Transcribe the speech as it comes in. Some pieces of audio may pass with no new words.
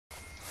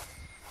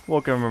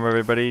Welcome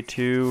everybody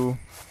to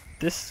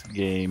this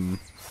game,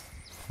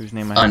 whose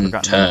name I have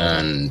forgotten.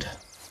 Unturned.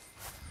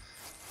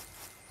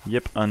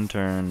 Yep,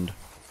 Unturned.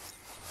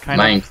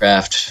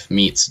 Minecraft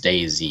meets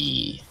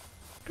Daisy.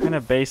 Kind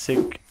of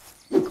basic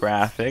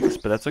graphics,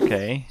 but that's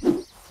okay.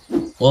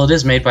 Well, it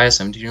is made by a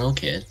 17-year-old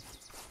kid.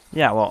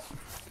 Yeah, well,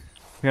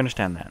 we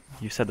understand that.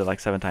 You said that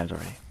like 7 times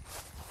already.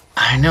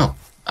 I know.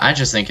 I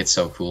just think it's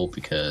so cool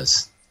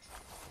because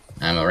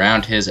I'm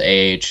around his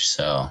age,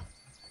 so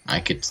I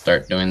could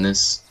start doing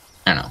this.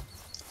 I don't know.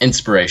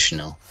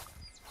 Inspirational.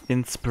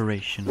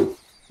 Inspirational.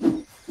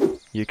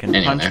 You can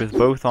Anyway. punch with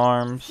both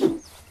arms.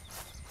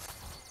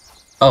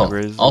 Oh,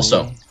 Grizzly.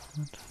 also,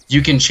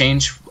 you can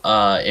change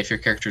if your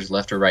character is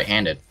left or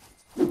right-handed.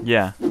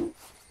 Yeah.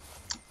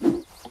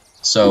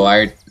 So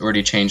I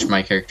already changed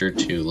my character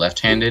to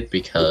left-handed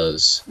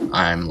because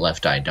I'm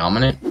left-eye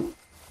dominant.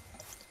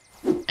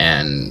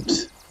 And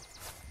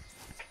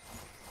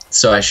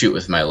so I shoot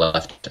with my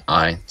left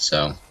eye,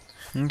 so...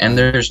 Okay. And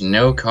there's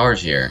no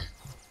cars here.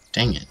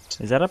 Dang it.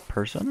 Is that a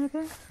person right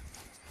there?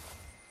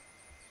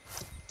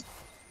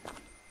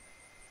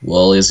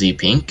 Well, is he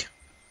pink?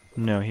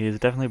 No, he is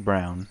definitely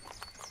brown.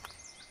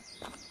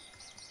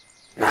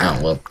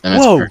 Oh, well, then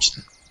it's Whoa! a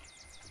person.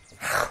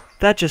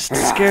 That just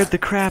scared the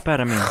crap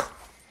out of me.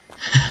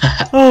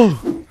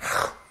 Oh!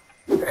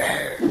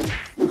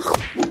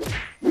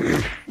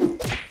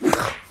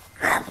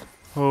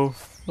 Oh,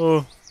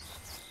 oh,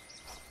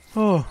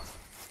 oh.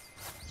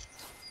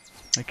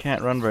 I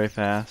can't run very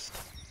fast.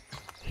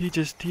 He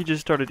just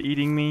started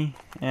eating me,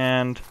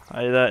 and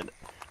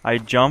I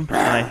jumped and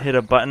I hit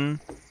a button,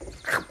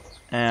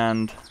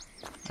 and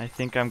I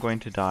think I'm going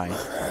to die.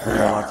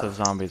 There are lots of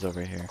zombies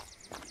over here.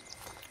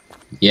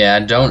 Yeah,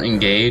 don't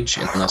engage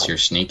unless you're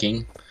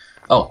sneaking.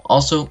 Oh,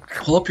 also,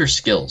 pull up your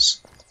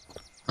skills.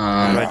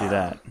 How do I do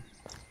that?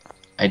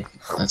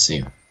 Let's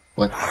see.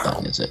 What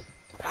button is it?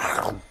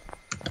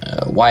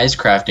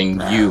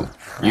 Wisecrafting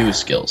you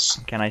skills.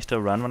 Can I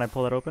still run when I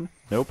pull that open?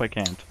 Nope, I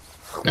can't.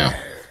 No.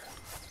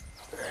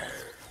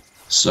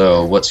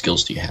 So, what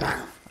skills do you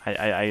have?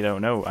 I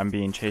don't know. I'm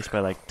being chased by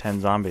like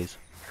 10 zombies.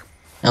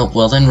 Oh,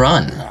 well then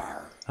run.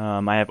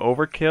 I have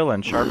overkill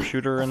and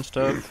sharpshooter and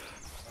stuff.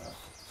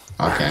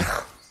 Okay.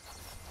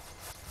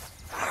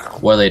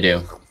 What do they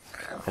do?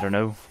 I don't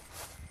know.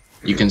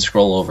 You can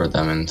scroll over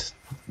them and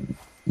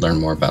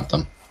learn more about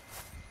them.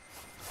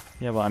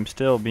 Yeah, well, I'm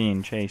still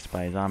being chased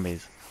by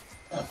zombies.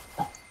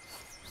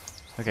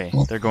 Okay,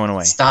 Well, they're going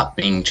away. Stop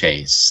being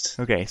chased.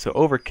 Okay, so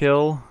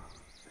overkill,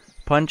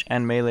 punch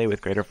and melee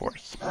with greater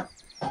force.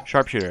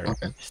 Sharpshooter,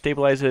 Okay.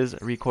 stabilizes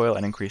recoil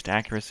and increased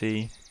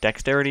accuracy.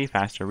 Dexterity,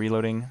 faster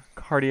reloading.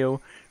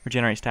 Cardio,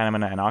 regenerate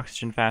stamina and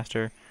oxygen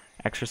faster.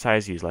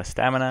 Exercise, use less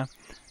stamina.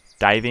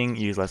 Diving,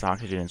 use less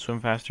oxygen and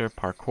swim faster.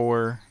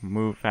 Parkour,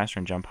 move faster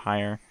and jump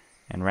higher.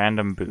 And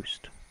random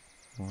boost.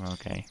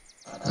 Okay.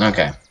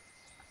 Okay.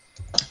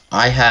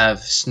 I have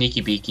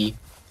Sneaky Beaky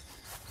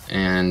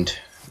and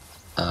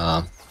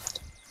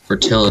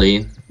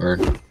Fertility,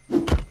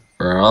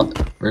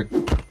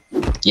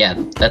 yeah,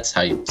 that's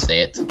how you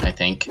say it, I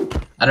think.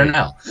 I don't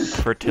know.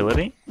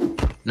 Fertility?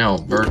 No,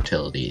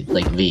 Vertility,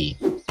 like V.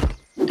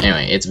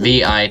 Anyway, it's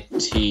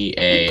Vitality.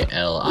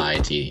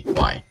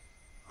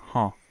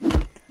 Huh.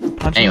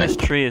 Punching Anyway. this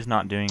tree is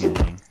not doing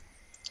anything.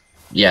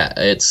 Yeah,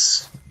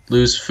 it's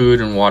lose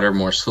food and water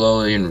more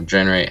slowly and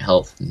regenerate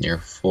health near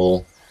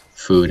full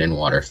food and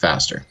water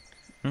faster.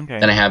 Okay.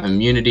 Then I have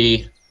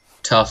immunity,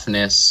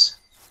 toughness,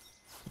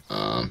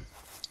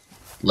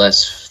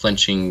 less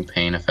flinching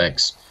pain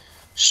effects,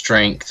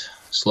 strength,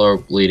 slower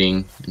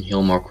bleeding, and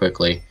heal more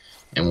quickly,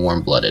 and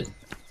warm-blooded,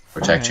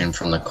 protection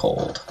from the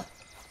cold.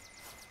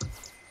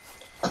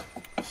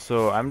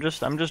 So I'm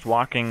just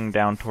walking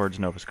down towards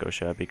Nova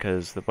Scotia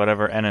because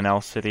whatever N&L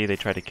city, they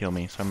tried to kill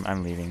me, so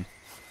I'm leaving.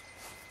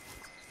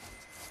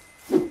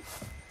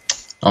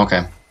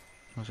 Okay. What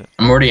was it?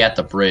 I'm already at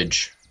the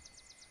bridge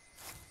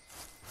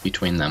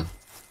between them.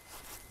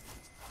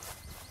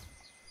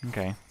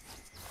 Okay.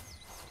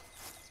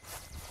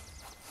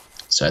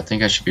 So I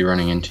think I should be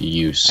running into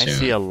you soon. I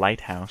see a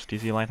lighthouse. Do you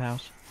see a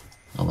lighthouse?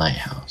 A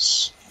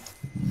lighthouse.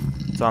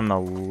 It's on the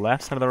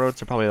left side of the road,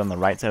 so probably on the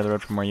right side of the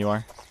road from where you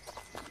are.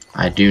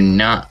 I do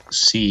not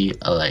see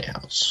a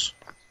lighthouse.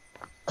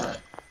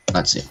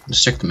 Let's see.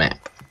 Let's check the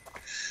map.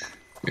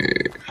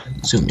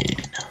 Zoom in.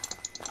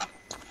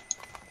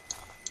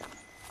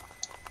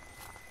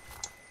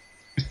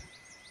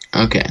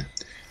 Okay.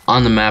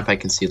 On the map, I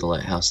can see the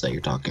lighthouse that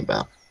you're talking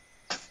about.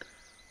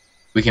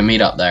 We can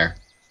meet up there.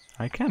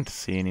 I can't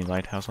see any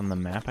lighthouse on the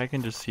map. I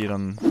can just see it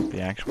on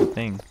the actual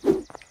thing.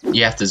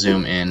 You have to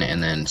zoom in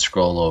and then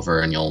scroll over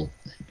and you'll...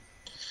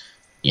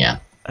 Yeah.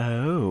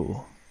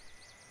 Oh.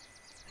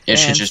 It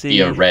should just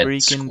be a red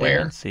freaking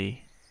square.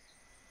 Dancy.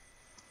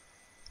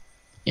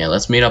 Yeah,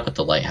 let's meet up at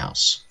the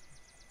lighthouse.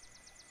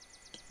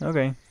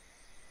 Okay.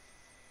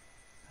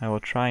 I will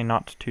try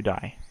not to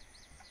die.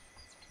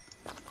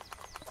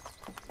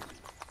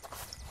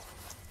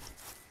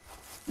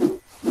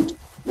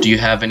 Do you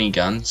have any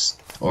guns?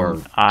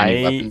 or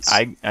any weapons?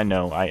 I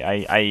know.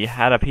 I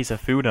had a piece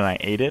of food and I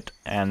ate it,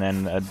 and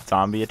then a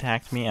zombie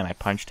attacked me and I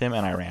punched him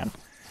and I ran.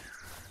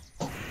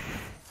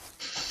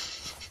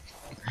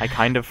 I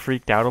kind of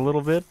freaked out a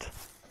little bit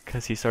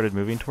because he started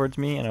moving towards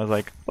me and I was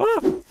like, "Ah!"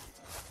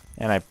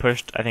 And I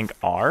pushed, I think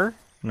R?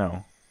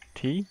 No,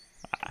 T?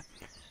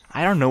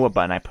 I don't know what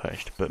button I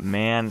pushed, but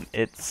man,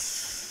 it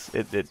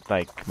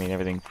like made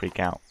everything freak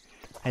out.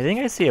 I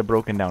think I see a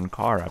broken down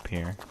car up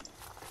here.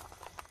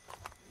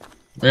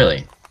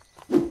 Really?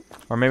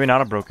 Or maybe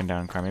not a broken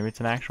down car, maybe it's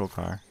an actual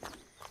car.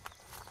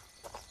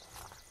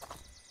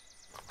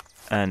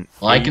 An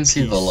Well, I can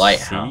see the APC?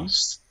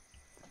 lighthouse.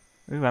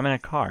 Ooh, I'm in a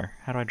car.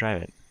 How do I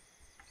drive it?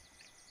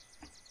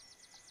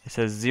 It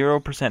says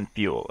 0%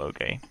 fuel.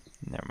 Okay,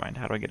 never mind.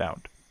 How do I get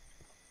out?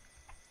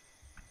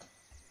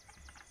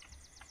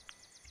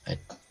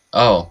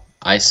 Oh,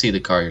 I see the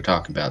car you're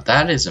talking about.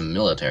 That is a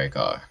military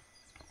car.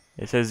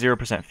 It says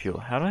 0% fuel.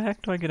 How the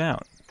heck do I get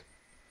out?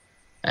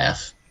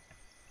 F.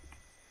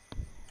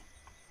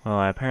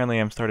 Well, apparently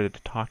I'm started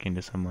talking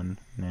to someone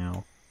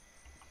now.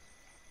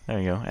 There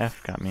you go.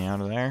 F got me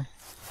out of there.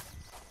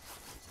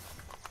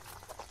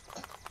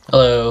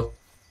 Hello.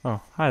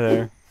 Oh, hi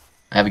there.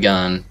 I have a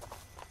gun.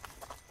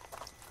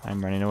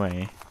 I'm running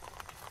away.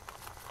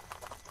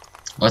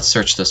 Let's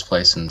search this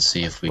place and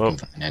see if we Whoa. can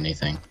find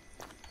anything.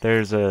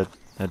 There's a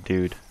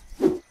dude.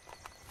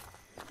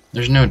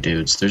 There's no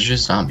dudes. There's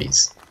just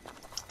zombies.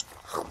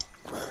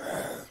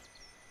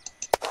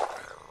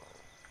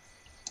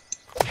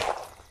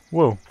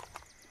 Whoa.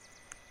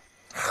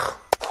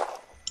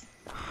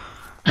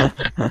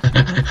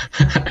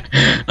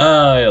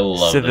 I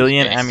love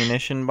Civilian this game.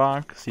 ammunition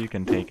box. You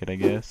can take it, I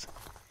guess.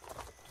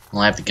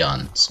 Well, I have the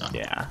gun, so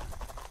Yeah.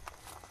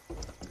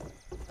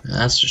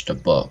 that's just a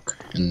book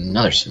and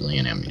another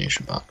civilian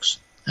ammunition box.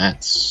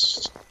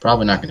 That's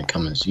probably not going to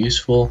come as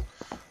useful.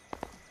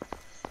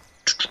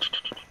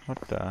 What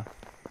the?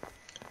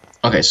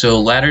 Okay, so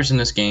ladders in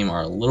this game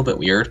are a little bit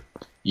weird.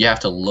 You have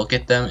to look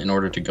at them in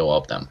order to go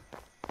up them.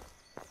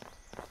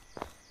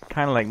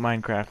 Kind of like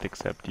Minecraft,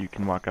 except you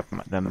can walk up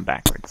them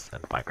backwards in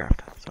Minecraft.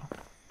 So.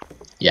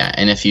 Yeah,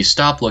 and if you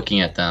stop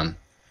looking at them,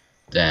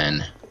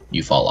 then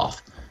you fall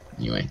off.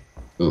 Anyway,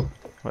 ooh,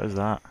 What is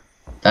that?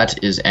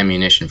 that is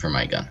ammunition for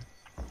my gun.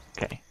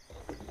 Okay.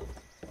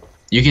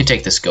 You can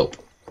take the scope.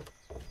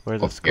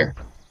 Where's the Over here.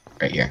 scope?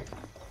 Right here.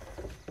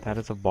 That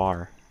is a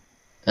bar.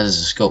 That is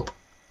a scope.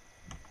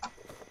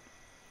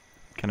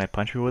 Can I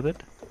punch you with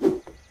it?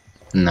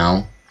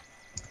 No.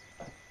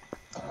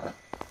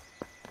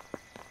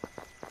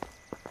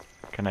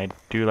 Can I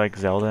do like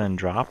Zelda and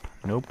drop?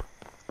 Nope.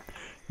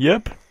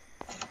 Yep.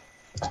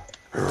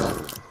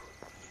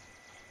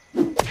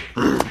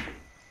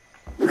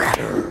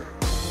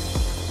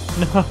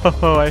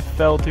 No, I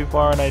fell too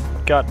far and I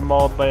got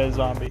mauled by a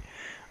zombie.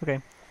 Okay,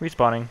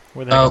 respawning.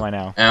 Where the heck am I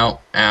now? Ow,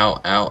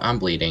 ow, ow, I'm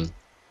bleeding.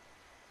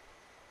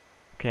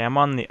 Okay, I'm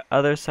on the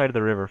other side of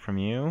the river from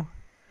you,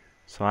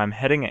 so I'm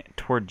heading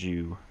towards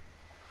you.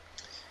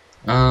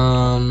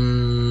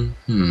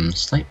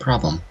 Slight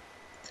problem.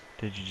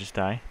 Did you just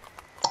die?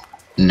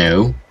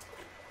 No.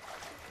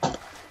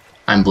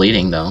 I'm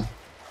bleeding, though.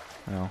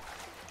 Oh.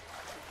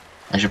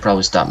 I should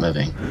probably stop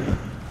moving.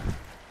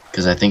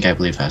 Because I think I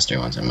bleed faster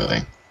once I'm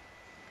moving.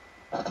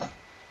 Is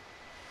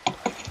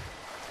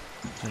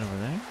it over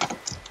there?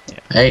 Yeah.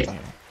 Hey. Okay.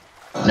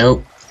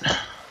 Nope.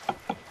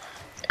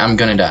 I'm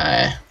gonna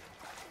die.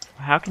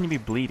 How can you be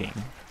bleeding?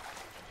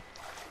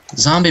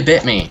 Zombie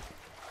bit me.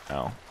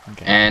 Oh,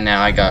 okay. And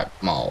now I got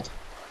mauled.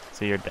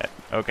 So you're dead.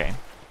 Okay.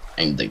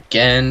 And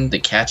again, the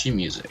catchy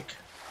music.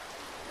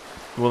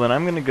 Well, then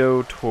I'm gonna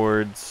go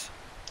towards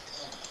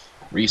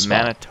Respawn.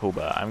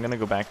 Manitoba. I'm gonna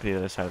go back to the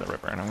other side of the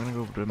river, and I'm gonna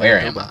go to Manitoba. Where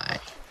am I?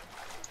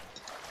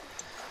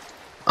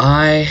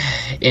 I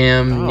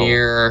am Oh.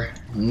 near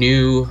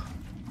New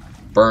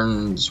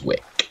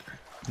Brunswick.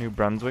 New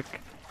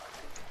Brunswick.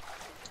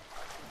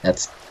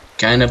 That's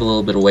kind of a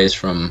little bit of ways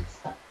from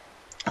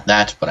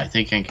that, but I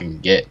think I can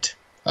get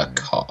a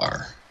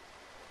car.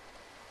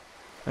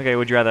 Okay,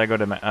 would you rather I go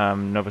to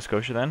Nova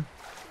Scotia then?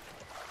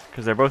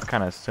 Because they're both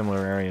kind of similar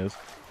areas.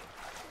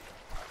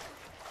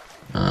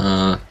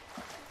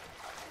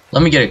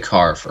 Let me get a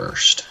car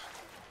first.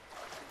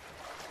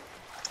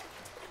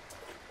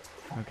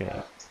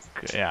 Okay.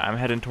 Yeah, I'm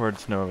heading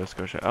towards Nova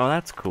Scotia. Oh,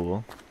 that's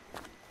cool.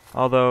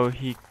 Although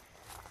he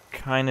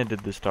kind of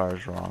did the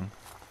stars wrong.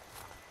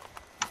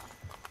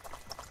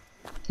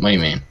 What do you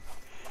mean?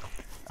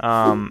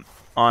 On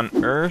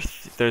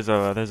Earth, there's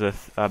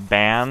a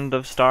band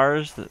of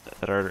stars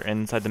that are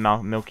inside the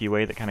Milky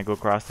Way that kind of go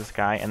across the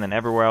sky, and then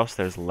everywhere else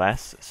there's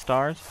less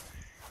stars.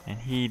 And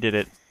he did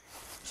it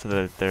so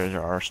that there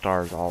are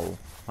stars all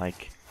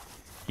like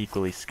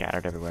equally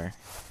scattered everywhere.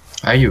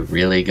 Are you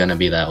really gonna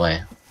be that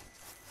way?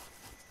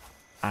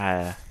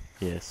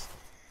 Yes.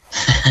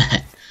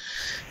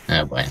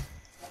 Oh boy.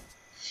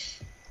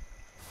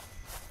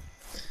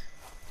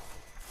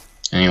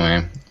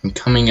 Anyway, I'm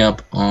coming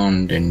up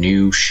on the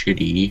new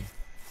city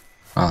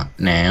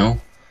now.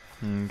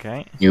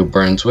 Okay. New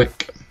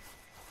Brunswick.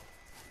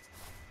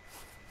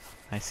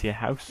 I see a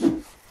house.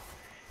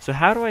 So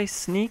how do I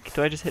sneak?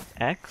 Do I just hit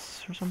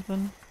X or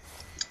something?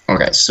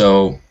 Okay,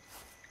 so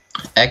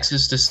X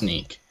is to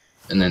sneak,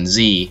 and then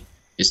Z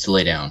is to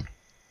lay down.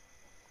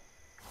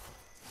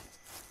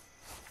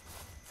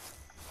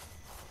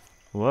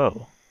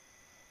 Whoa.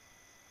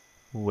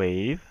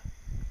 Wave.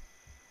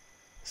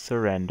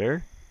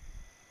 Surrender.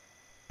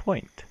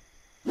 Point.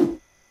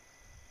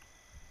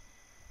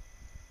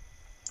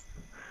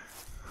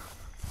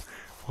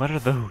 What are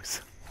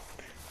those?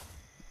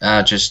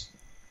 Just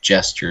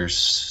gestures,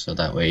 so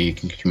that way you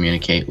can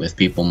communicate with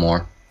people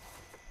more.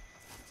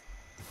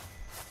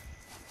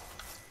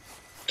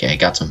 Okay,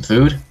 got some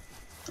food.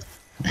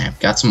 I've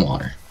got some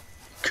water.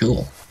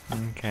 Cool.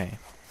 Okay.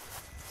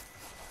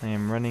 I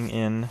am running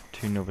in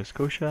to Nova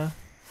Scotia.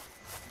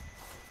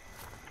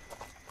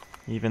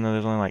 Even though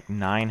there's only like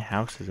 9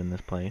 houses in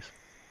this place.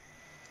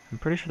 I'm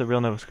pretty sure the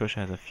real Nova Scotia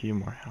has a few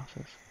more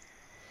houses.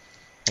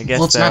 I guess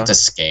Well, it's though, not to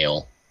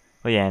scale.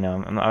 well, yeah, I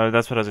know.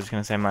 That's what I was just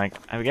gonna say. I'm like,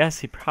 I guess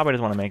he probably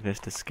doesn't want to make this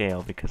to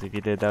scale, because if he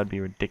did, that would be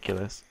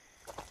ridiculous.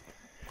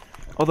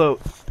 Although,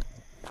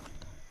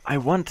 I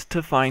want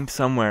to find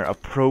somewhere a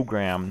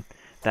program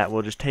that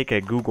will just take a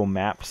Google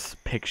Maps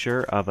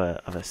picture of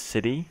a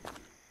city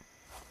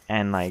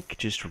and like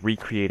just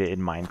recreate it in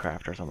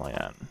Minecraft or something like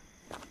that.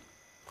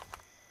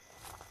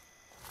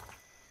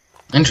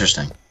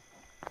 Interesting.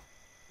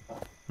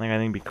 Like, I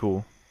think it'd be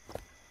cool.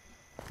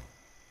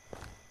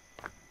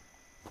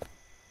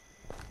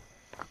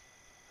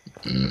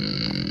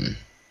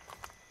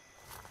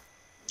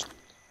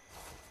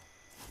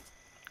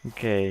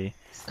 Okay,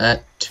 Is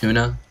that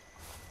tuna?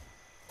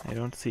 I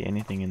don't see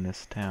anything in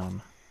this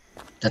town.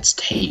 That's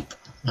tape.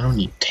 I don't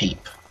need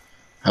tape.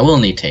 I will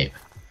need tape.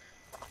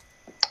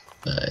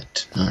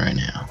 But not right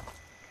now.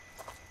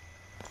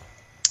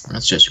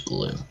 That's just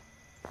glue.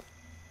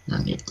 I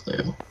don't need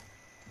glue.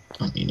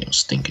 Don't need no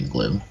stinking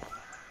glue.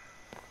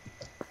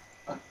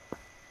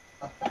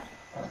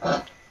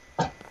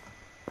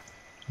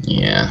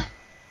 Yeah.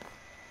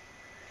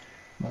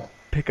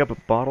 Pick up a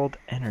bottled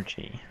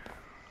energy.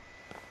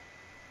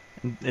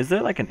 Is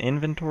there like an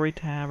inventory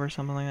tab or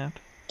something like that?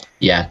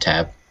 Yeah,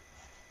 tab.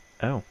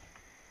 Oh.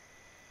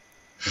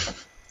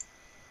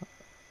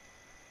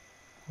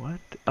 What?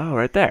 Oh,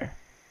 right there.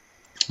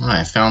 Oh,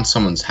 I found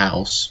someone's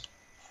house.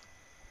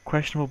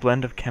 Questionable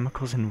blend of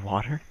chemicals in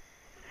water?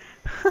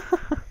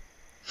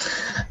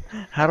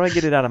 How do I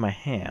get it out of my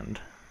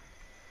hand?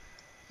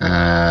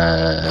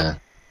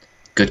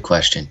 Good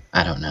question.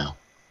 I don't know.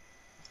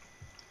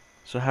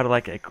 So how to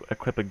like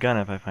equip a gun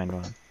if I find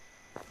one?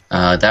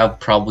 That would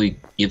probably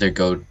either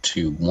go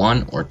to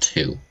 1 or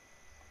 2.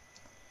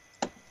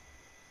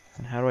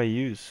 And how do I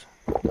use?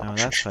 Oh,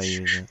 that's how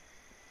you use it.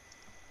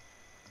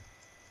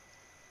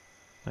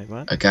 Like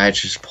what? A guy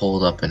just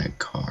pulled up in a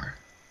car.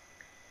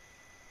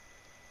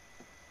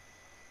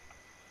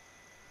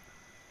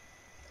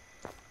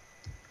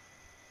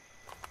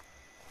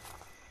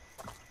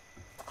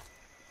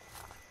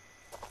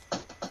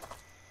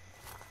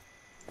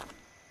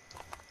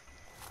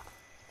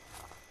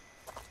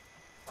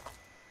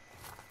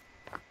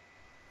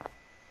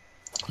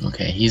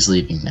 Okay, he's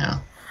leaving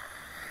now.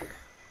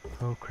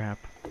 Oh crap.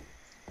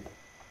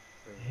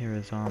 Here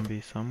a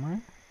zombie somewhere.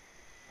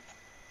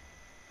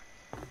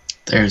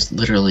 There's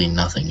literally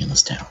nothing in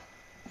this town.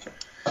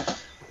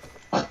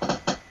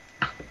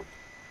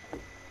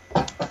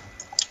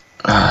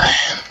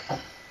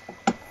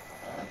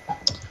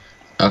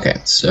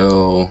 Okay,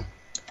 so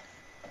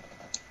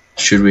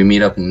should we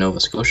meet up in Nova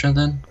Scotia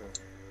then?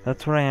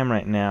 That's where I am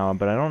right now,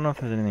 but I don't know if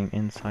there's anything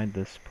inside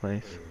this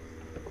place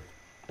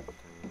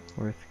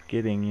worth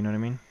getting, you know what I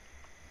mean?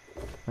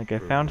 Like, I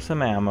found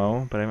some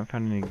ammo, but I haven't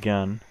found any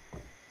gun.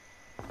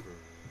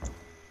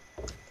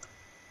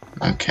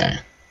 Okay.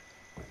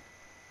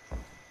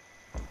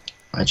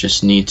 I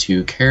just need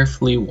to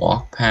carefully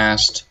walk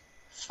past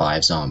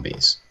 5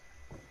 zombies.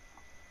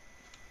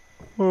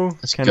 Oh,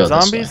 Let's can go this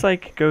zombies, way.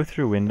 like, go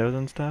through windows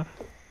and stuff?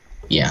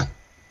 Yeah.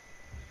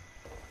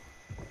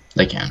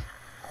 They can.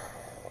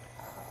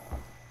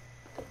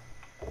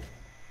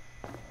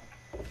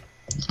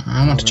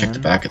 I want to check the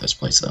back of this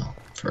place, though,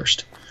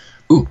 first.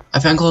 Ooh, I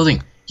found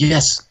clothing!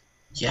 Yes!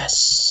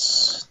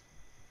 Yes!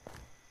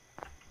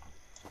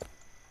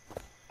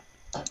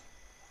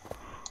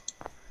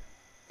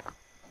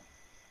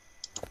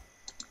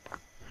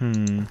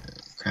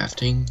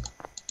 Crafting.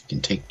 You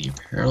can take the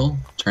apparel,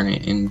 turn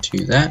it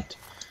into that.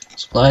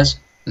 Supplies.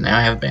 Now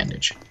I have a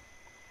bandage.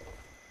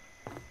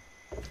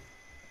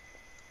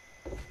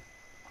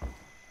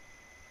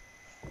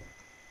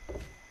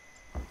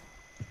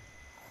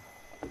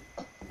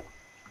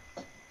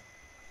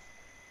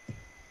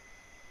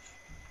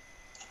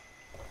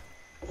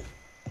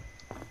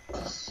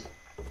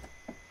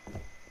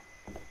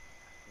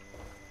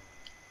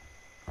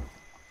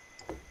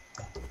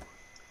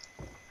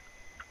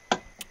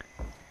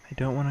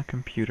 I don't want a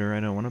computer, I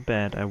don't want a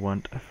bed, I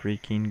want a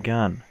freaking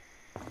gun.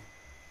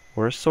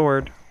 Or a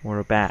sword, or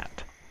a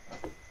bat.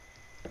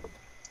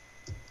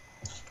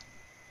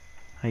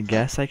 I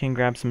guess I can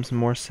grab some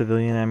more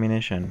civilian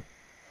ammunition.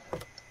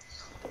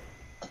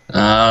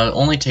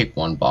 Only take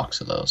 1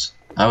 box of those.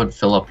 I would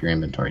fill up your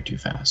inventory too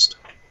fast.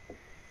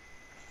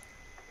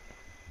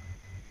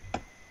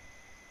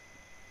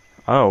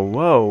 Oh,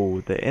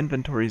 whoa, the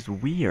inventory's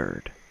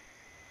weird.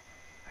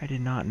 I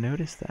did not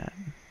notice that.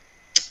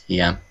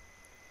 Yeah.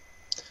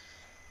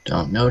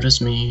 Don't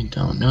notice me,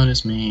 don't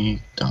notice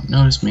me, don't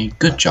notice me.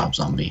 Good job,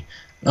 zombie.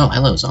 Oh,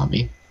 hello,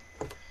 zombie.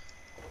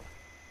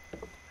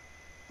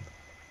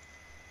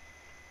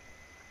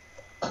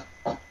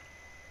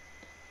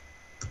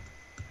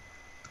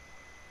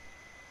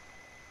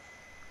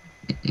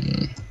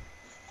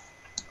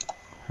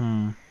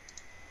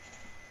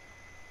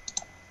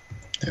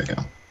 There we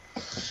go.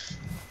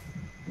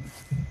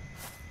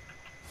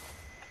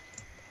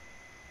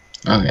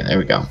 Okay, there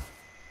we go.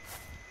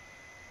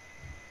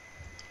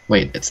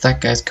 Wait, it's that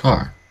guy's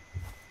car.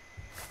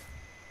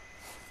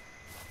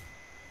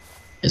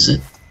 Is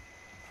it?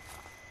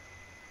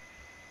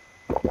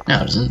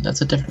 No, it isn't.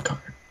 That's a different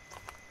car.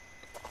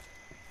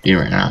 Do you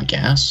run out of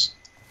gas?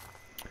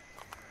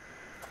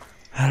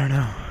 I don't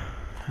know.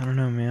 I don't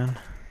know, man.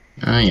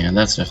 Oh yeah,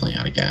 that's definitely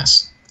out of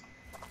gas.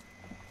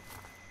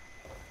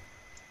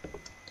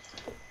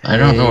 I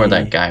don't know where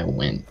that guy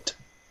went.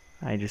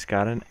 I just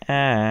got an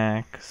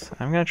axe.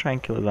 I'm gonna try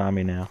and kill a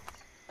zombie now.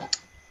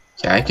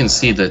 Yeah, I can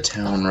see the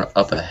town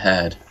up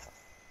ahead.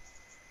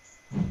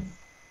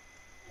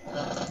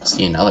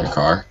 See another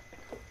car.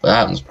 But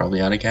that one's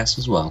probably out of gas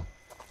as well.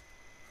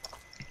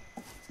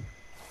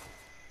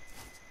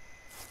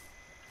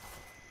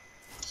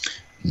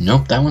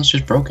 Nope, that one's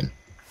just broken.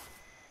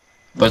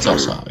 But it's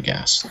also out of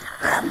gas.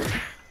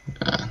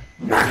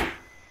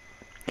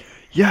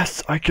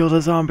 Yes, I killed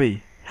a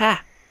zombie.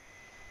 Ha!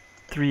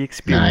 3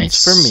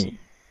 experience for me.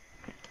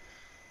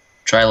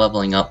 Try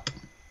leveling up.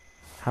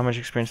 How much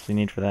experience do you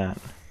need for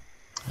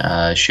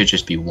that? Should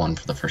just be 1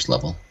 for the first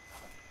level.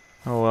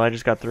 Oh, well, I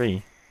just got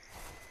 3.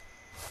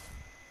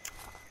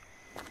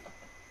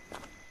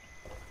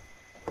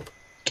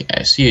 Okay,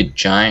 I see a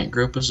giant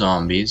group of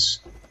zombies.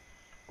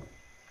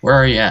 Where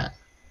are you at?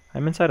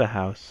 I'm inside a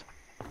house.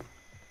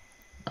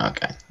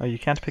 Okay. Oh, you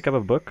can't pick up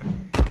a book?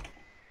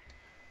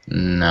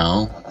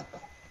 No.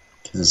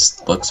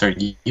 Because books are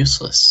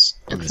useless.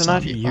 Books are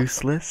not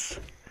useless.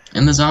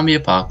 In the zombie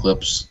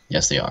apocalypse,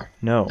 yes they are.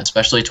 No.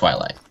 Especially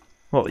Twilight.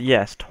 Well,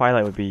 yes,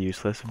 Twilight would be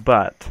useless,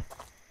 but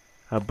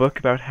a book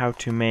about how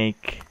to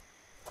make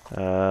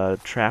a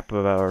trap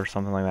or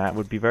something like that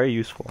would be very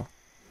useful.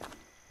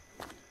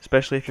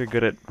 Especially if you're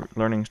good at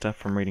learning stuff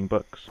from reading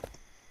books.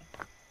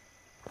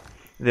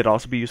 They'd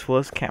also be useful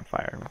as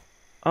campfire.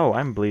 Oh,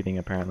 I'm bleeding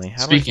apparently.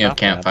 How Speaking do I of stop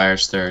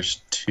campfires,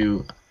 there's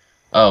 2...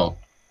 Oh.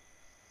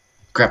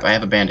 Crap, I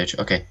have a bandage.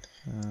 Okay.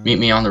 Meet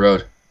me on the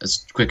road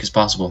as quick as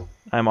possible.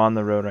 I'm on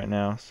the road right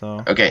now,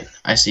 so... Okay,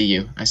 I see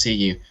you. I see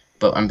you.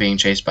 But I'm being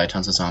chased by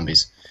tons of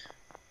zombies.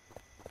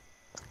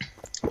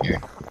 Here.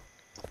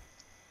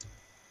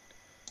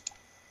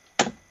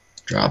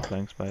 Drop.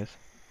 Thanks, Spice.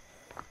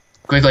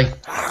 Quickly.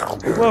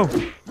 Whoa!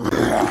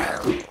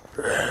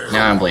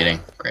 Now I'm bleeding.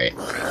 Great.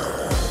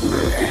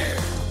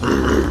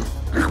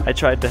 I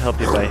tried to help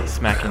you by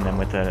smacking them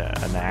with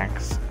an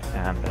axe,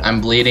 and...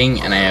 I'm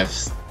bleeding and I have...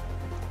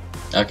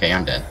 Okay,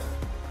 I'm dead.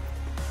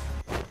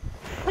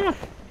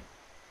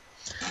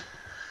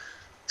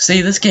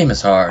 See, this game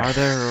is hard. Are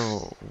there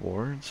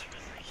rewards?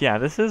 Yeah,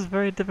 this is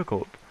very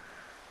difficult.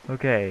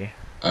 Okay.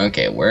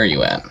 Okay, where are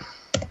you at?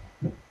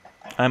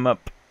 I'm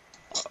up,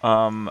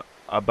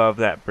 above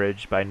that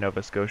bridge by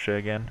Nova Scotia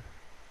again.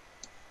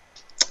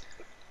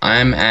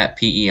 I'm at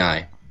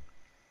PEI.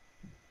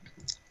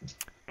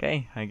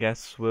 Okay, I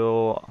guess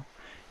we'll...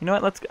 You know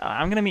what,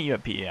 I'm gonna meet you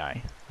at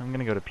PEI. I'm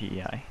gonna go to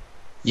PEI.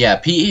 Yeah,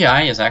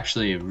 PEI is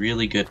actually a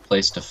really good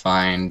place to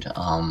find,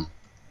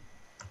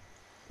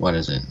 what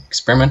is it?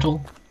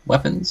 Experimental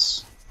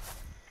weapons?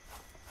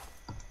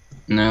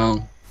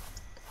 No.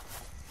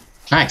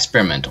 Not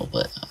experimental,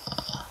 but,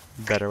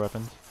 Better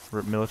weapons?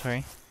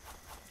 Military?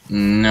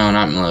 No,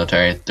 not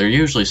military. They're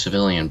usually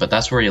civilian, but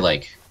that's where you,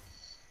 like,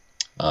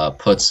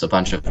 puts a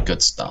bunch of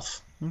good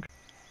stuff. Okay.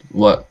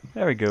 What?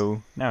 There we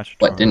go. Now it's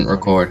What didn't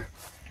record?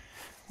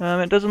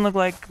 It doesn't look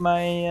like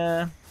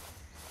my,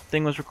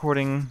 thing was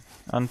recording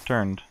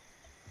Unturned.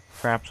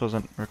 Perhaps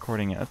wasn't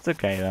recording it. That's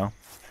okay, though.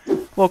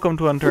 Welcome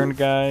to Unturned,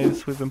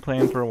 guys. We've been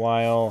playing for a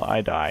while.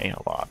 I die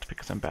a lot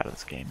because I'm bad at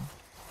this game.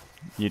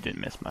 You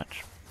didn't miss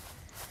much.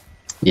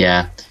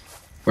 Yeah.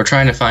 We're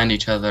trying to find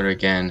each other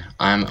again.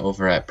 I'm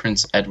over at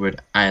Prince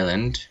Edward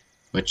Island,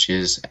 which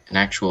is an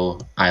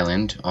actual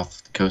island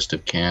off the coast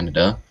of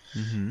Canada.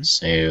 Mm-hmm.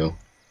 So,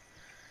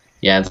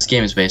 yeah, this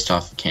game is based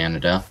off of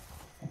Canada.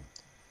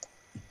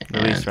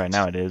 At least right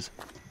now it is.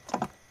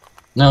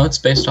 No, it's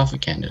based off of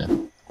Canada.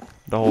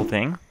 The whole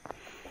thing?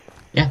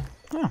 Yeah.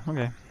 Oh,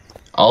 okay.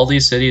 All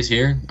these cities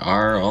here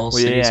are all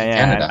cities in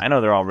Canada. I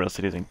know they're all real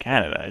cities in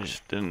Canada. I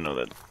just didn't know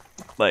that.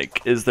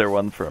 Like, is there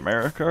one for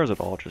America, or is it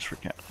all just for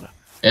Canada?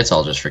 It's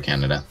all just for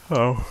Canada.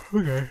 Oh,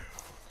 okay.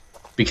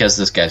 Because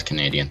this guy's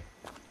Canadian.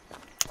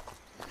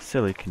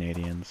 Silly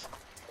Canadians.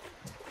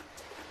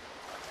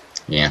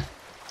 Yeah.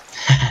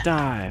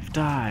 Dive,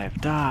 dive,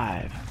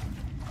 dive.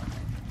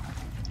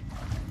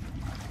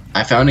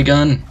 I found a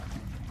gun.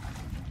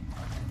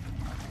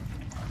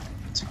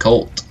 It's a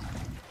Colt.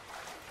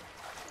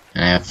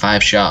 And I have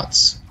 5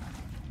 shots.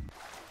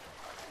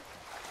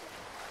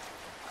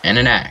 And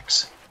an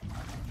axe.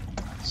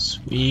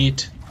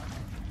 Sweet.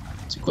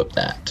 Let's equip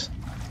that.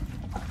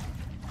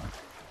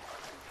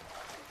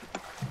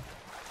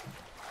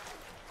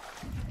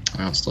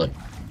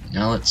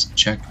 Now let's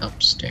check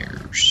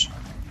upstairs.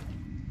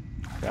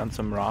 Found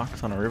some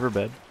rocks on a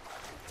riverbed.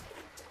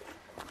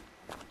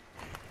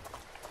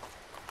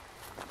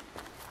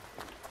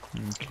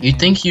 Okay. You'd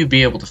think you'd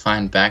be able to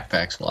find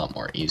backpacks a lot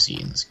more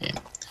easy in this game.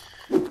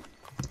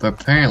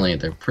 But apparently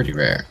they're pretty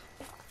rare.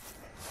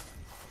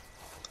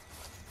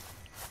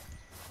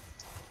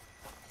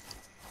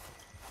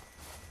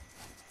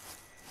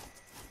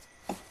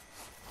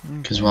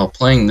 Because while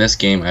playing this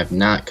game, I've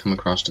not come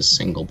across a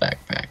single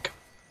backpack.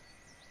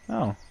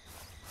 Oh.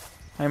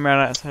 I'm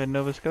right outside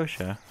Nova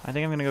Scotia. I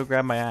think I'm gonna go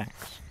grab my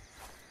axe.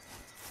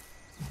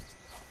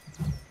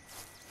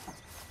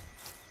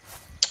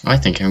 I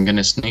think I'm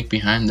gonna sneak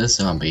behind this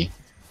zombie,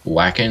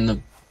 whack it in the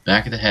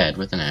back of the head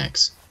with an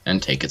axe,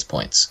 and take its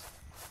points.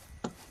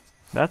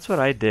 That's what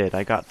I did.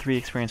 I got 3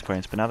 experience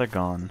points, but now they're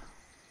gone.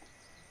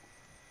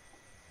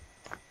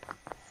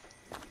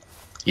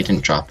 You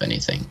didn't drop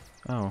anything.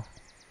 Oh.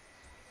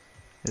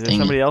 Is there Dang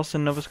somebody else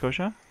in Nova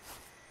Scotia?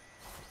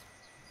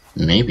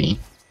 Maybe.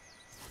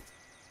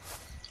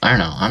 I don't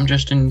know. I'm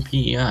just in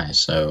PEI,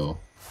 so...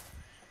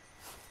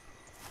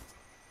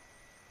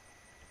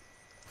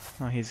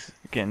 Oh, he's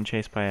getting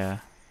chased by a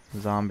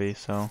zombie,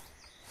 so...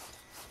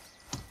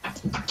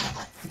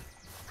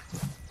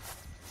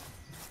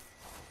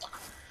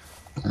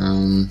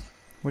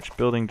 Which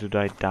building did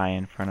I die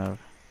in front of?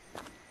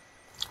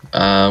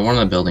 One of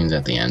the buildings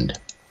at the end.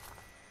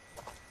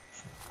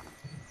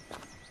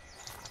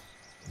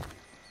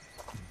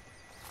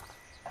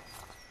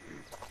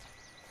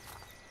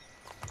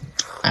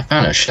 I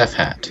found a chef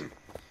hat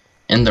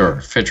in the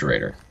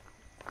refrigerator.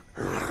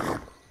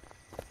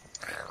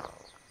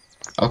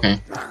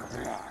 Okay.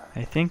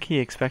 I think he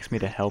expects me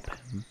to help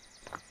him.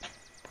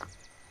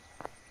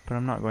 But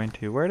I'm not going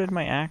to. Where did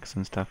my axe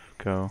and stuff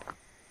go?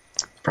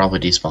 Probably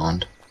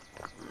despawned.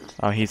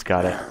 Oh, he's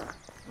got it.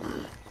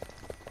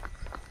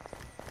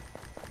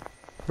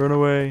 Run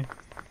away.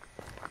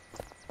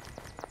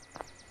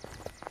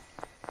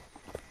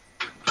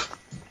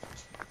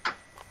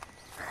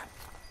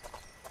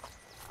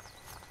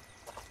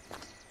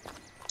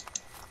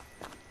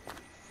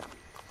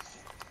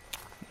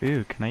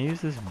 Ooh, can I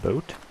use this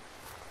boat?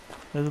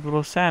 There's a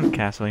little sand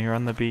castle here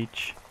on the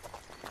beach.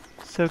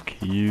 So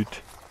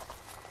cute.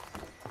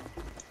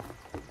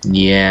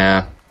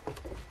 Yeah.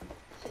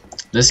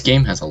 This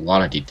game has a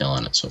lot of detail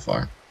in it so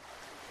far.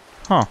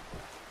 Huh.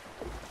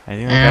 I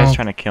think that guy's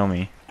trying to kill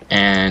me.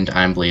 And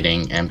I'm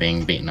bleeding and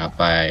being beaten up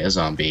by a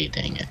zombie.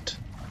 Dang it.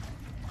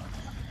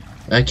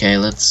 Okay,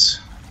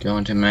 let's go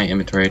into my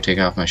inventory, take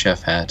off my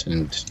chef hat,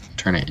 and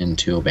turn it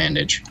into a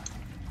bandage.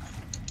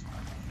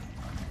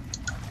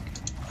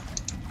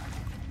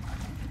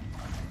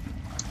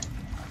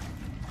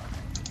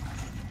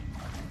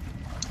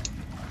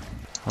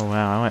 Oh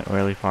wow, I went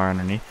really far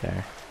underneath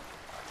there.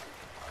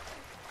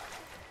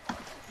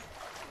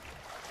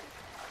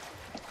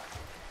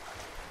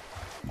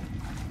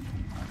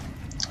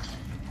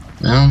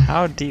 Well,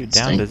 how deep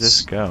down does this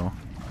stinks. go?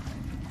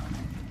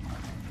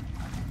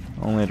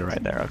 Only to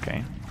right there,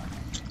 okay.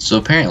 So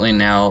apparently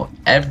now,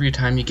 every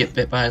time you get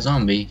bit by a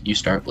zombie, you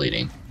start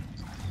bleeding.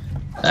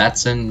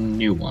 That's a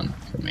new one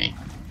for me.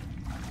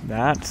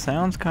 That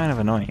sounds kind of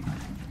annoying.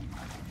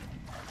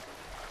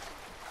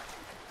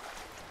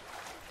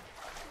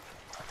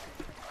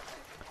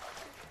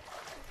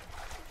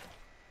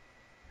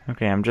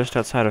 Okay, I'm just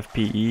outside of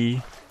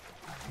PE.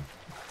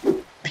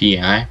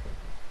 PI?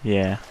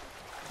 Yeah.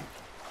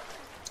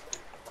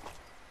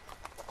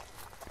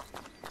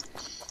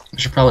 I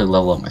should probably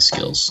level up my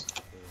skills.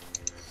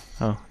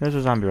 Oh, there's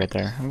a zombie right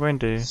there. I'm going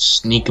to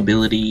Sneak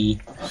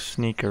ability.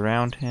 sneak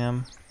around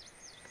him.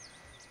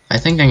 I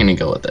think I'm gonna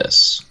go with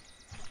this.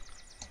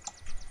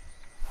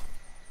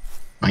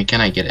 Why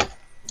can't I get it?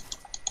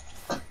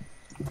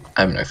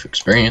 I have enough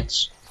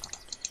experience.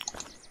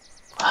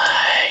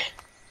 Why?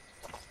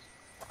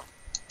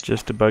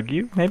 Just to bug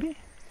you, maybe?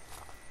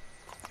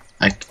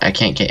 I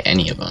can't get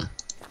any of them.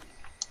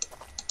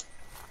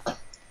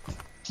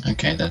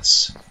 Okay,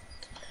 that's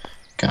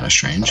kind of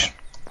strange.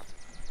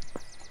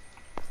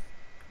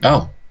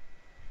 Oh.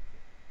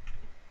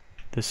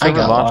 The server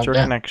got lost your logged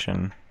out.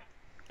 connection.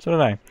 So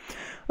did I.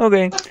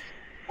 Okay.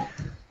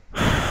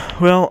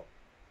 Well,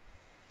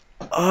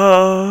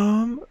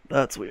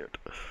 that's weird.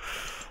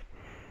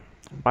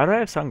 Why do I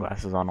have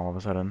sunglasses on all of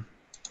a sudden?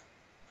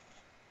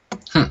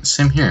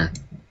 Same here.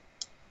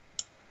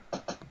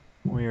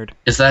 Weird.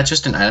 Is that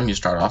just an item you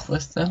start off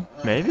with, though?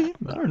 Maybe?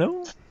 I don't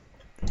know.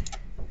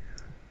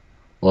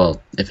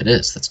 Well, if it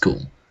is, that's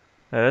cool.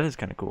 That is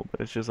kind of cool, but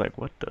it's just like,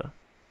 what the?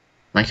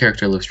 My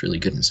character looks really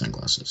good in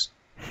sunglasses.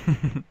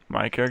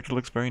 My character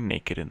looks very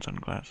naked in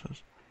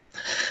sunglasses.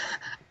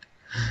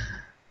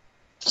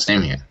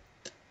 Same here.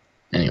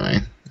 Anyway,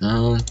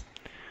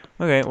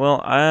 Okay,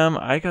 well,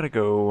 I gotta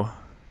go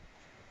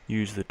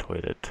use the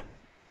toilet.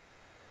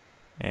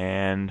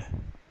 And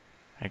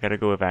I gotta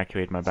go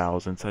evacuate my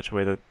bowels in such a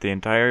way that the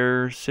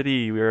entire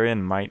city we are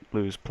in might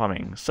lose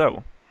plumbing.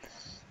 So,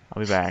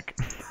 I'll be back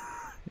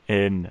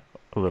in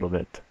a little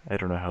bit. I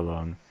don't know how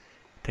long.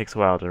 It takes a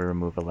while to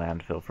remove a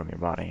landfill from your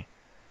body.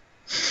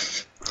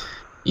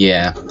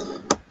 Yeah.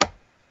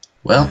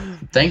 Well,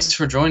 thanks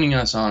for joining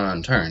us on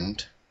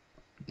Unturned.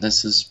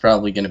 This is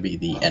probably going to be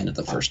the end of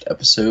the first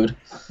episode.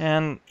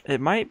 And it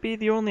might be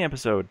the only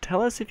episode.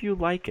 Tell us if you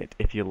like it.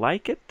 If you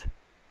like it,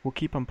 we'll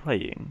keep on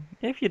playing.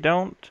 If you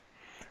don't,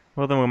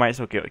 well then we might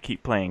still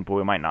keep playing, but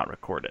we might not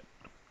record it.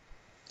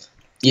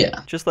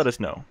 Yeah. Just let us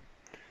know.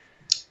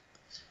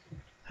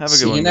 Have a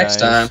See good one, you next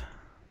guys. time.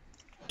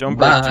 Don't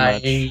break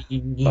Bye.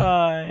 too much.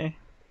 Bye.